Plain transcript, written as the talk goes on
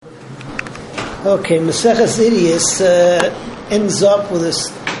Okay, Maseches Idiyos ends up with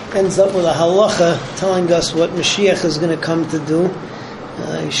a halacha telling us what Mashiach is going to come to do.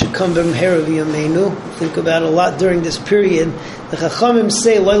 He should come b'mehera v'yameinu. Think about it a lot during this period. The Chachamim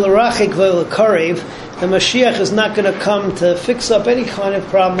say lo l'rachik v'lo l'karev. The Mashiach is not going to come to fix up any kind of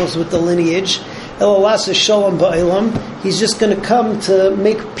problems with the lineage. Elolas shalom ba'olam. He's just going to come to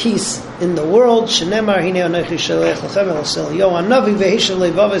make peace in the world. Shenemar hinei anochi shalech lechem el Eliyahu hanavi vehishav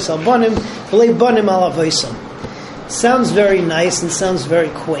levavis al banim v'lei banim al avaisam. Sounds very nice and sounds very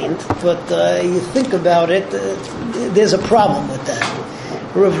quaint, but you think about it, there's a problem with that.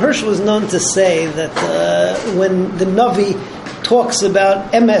 Rav Hirsch was known to say that when the Navi talks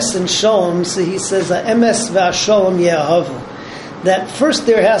about emes and shalom, so he says emes v'ashalom ye'ahavu. That first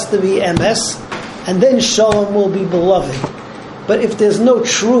there has to be emes, and then shalom will be beloved. But if there's no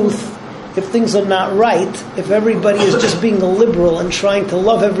truth, if things are not right, if everybody is just being a liberal and trying to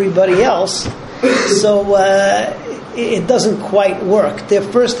love everybody else, so it doesn't quite work. There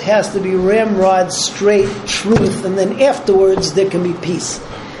first has to be ramrod, straight truth, and then afterwards there can be peace.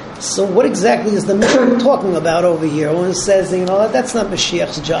 So what exactly is the Mishnah talking about over here when it says, that's not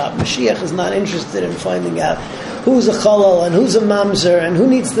Mashiach's job. Mashiach is not interested in finding out who's a chalal and who's a mamzer and who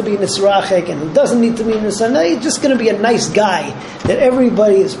needs to be nisrachik and who doesn't need to be nisrachik. No, he's just going to be a nice guy, that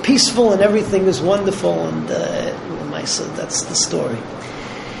everybody is peaceful and everything is wonderful, and so that's the story.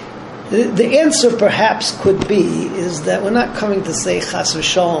 The answer perhaps could be is that we're not coming to say chas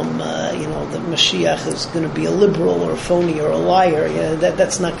v'shalom, that Mashiach is going to be a liberal or a phony or a liar.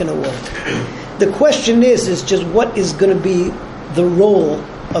 That's not going to work. The question is just what is going to be the role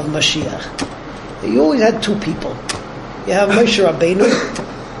of Mashiach. You always had two people. You have Moshe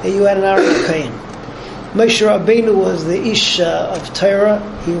Rabbeinu and you had an Aaron HaKohen. Moshe Rabbeinu was the ish of Torah.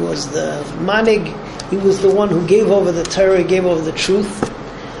 He was the manig. He was the one who gave over the Torah, he gave over the truth.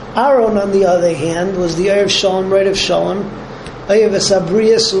 Aaron, on the other hand, was the Erev Shalom, right of Shalom, Erev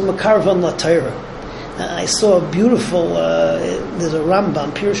Sabrias U'Makarvan LaTorah. I saw a beautiful, there's a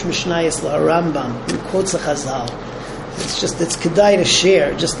Rambam, Pirush Mishnayos La Rambam, he quotes a Chazal. It's kedai to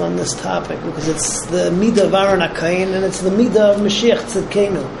share just on this topic, because it's the Midah of Aaron HaKohen, and it's the Midah of Mashiach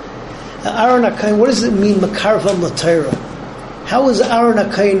Tzidkenu. Aaron HaKohen, what does it mean, Makarvan LaTorah? How is Aaron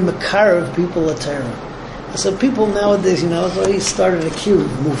HaKohen Makarv people LaTorah? So people nowadays, he started a Kiruv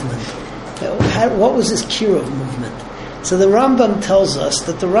movement. What was this Kiruv movement? So the Rambam tells us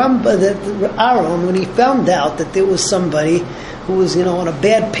that that Aaron, when he found out that there was somebody who was, on a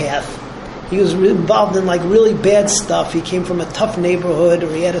bad path, he was involved in really bad stuff. He came from a tough neighborhood,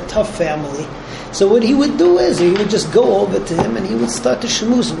 or he had a tough family. So what he would do is he would just go over to him and he would start to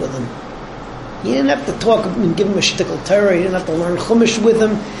shmooze with him. He didn't have to talk and give him a shtickle Torah. He didn't have to learn Chumash with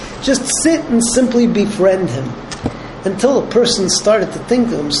him. Just sit and simply befriend him. Until a person started to think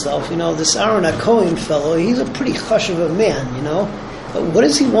to himself, this Aaron HaKohen fellow, he's a pretty chush of a man, What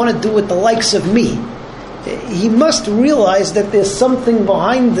does he want to do with the likes of me? He must realize that there's something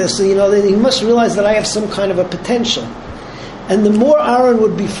behind this, that he must realize that I have some kind of a potential. And the more Aaron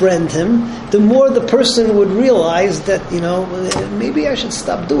would befriend him, the more the person would realize that, maybe I should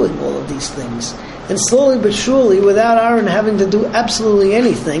stop doing all of these things. And slowly but surely, without Aaron having to do absolutely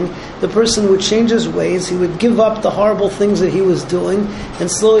anything, the person would change his ways, he would give up the horrible things that he was doing, and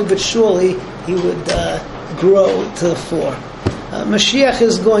slowly but surely, he would grow to the fore. Mashiach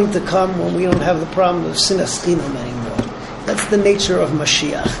is going to come when we don't have the problem of sinas chinam anymore. That's the nature of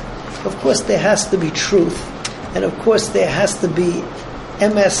Mashiach. Of course, there has to be truth. And of course there has to be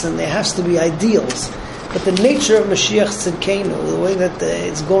emes and there has to be ideals. But the nature of Mashiach Tzidkenu, the way that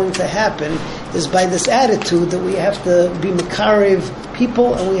it's going to happen, is by this attitude that we have to be Makarev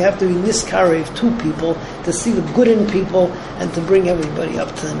people and we have to be Niskarev to people, to see the good in people and to bring everybody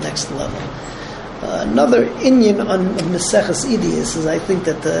up to the next level. Another inyan on Maseches Idiyos is I think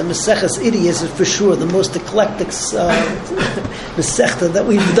that the Maseches Idiyos is for sure the most eclectic Masechta that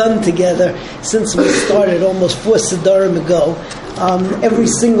we've done together since we started almost 4 Siddharim ago. Every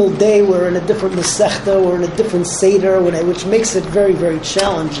single day we're in a different Masechta, we're in a different Seder, which makes it very, very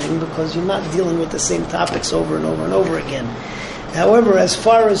challenging because you're not dealing with the same topics over and over and over again. However, as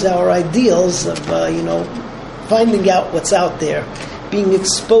far as our ideals of, finding out what's out there, being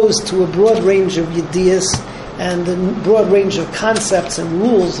exposed to a broad range of ideas and a broad range of concepts and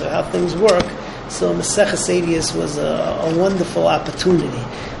rules of how things work. So Maseches Idiyos was a wonderful opportunity.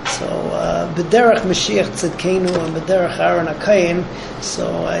 So, B'derech Mashiach Tzidkenu and B'derech Aaron HaKayin.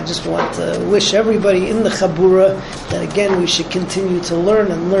 So I just want to wish everybody in the Chabura that again we should continue to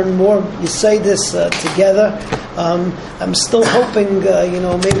learn and learn more. You say this together. I'm still hoping,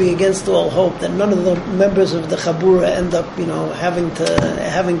 maybe against all hope, that none of the members of the Chabura end up, having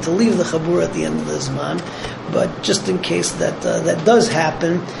to leave the Chabura at the end of the Zman. But just in case that does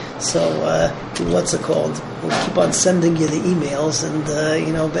happen, so what's it called? We'll keep on sending you the emails, and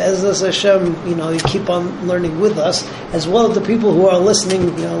Be'ezus Hashem, you keep on learning with us, as well as the people who are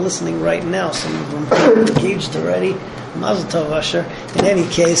listening right now. Some of them are engaged already. Mazel Tov, Asher. In any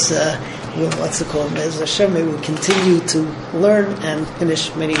case, what's it called? Be'ezus Hashem, may we continue to learn and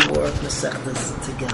finish many more Masechtas together.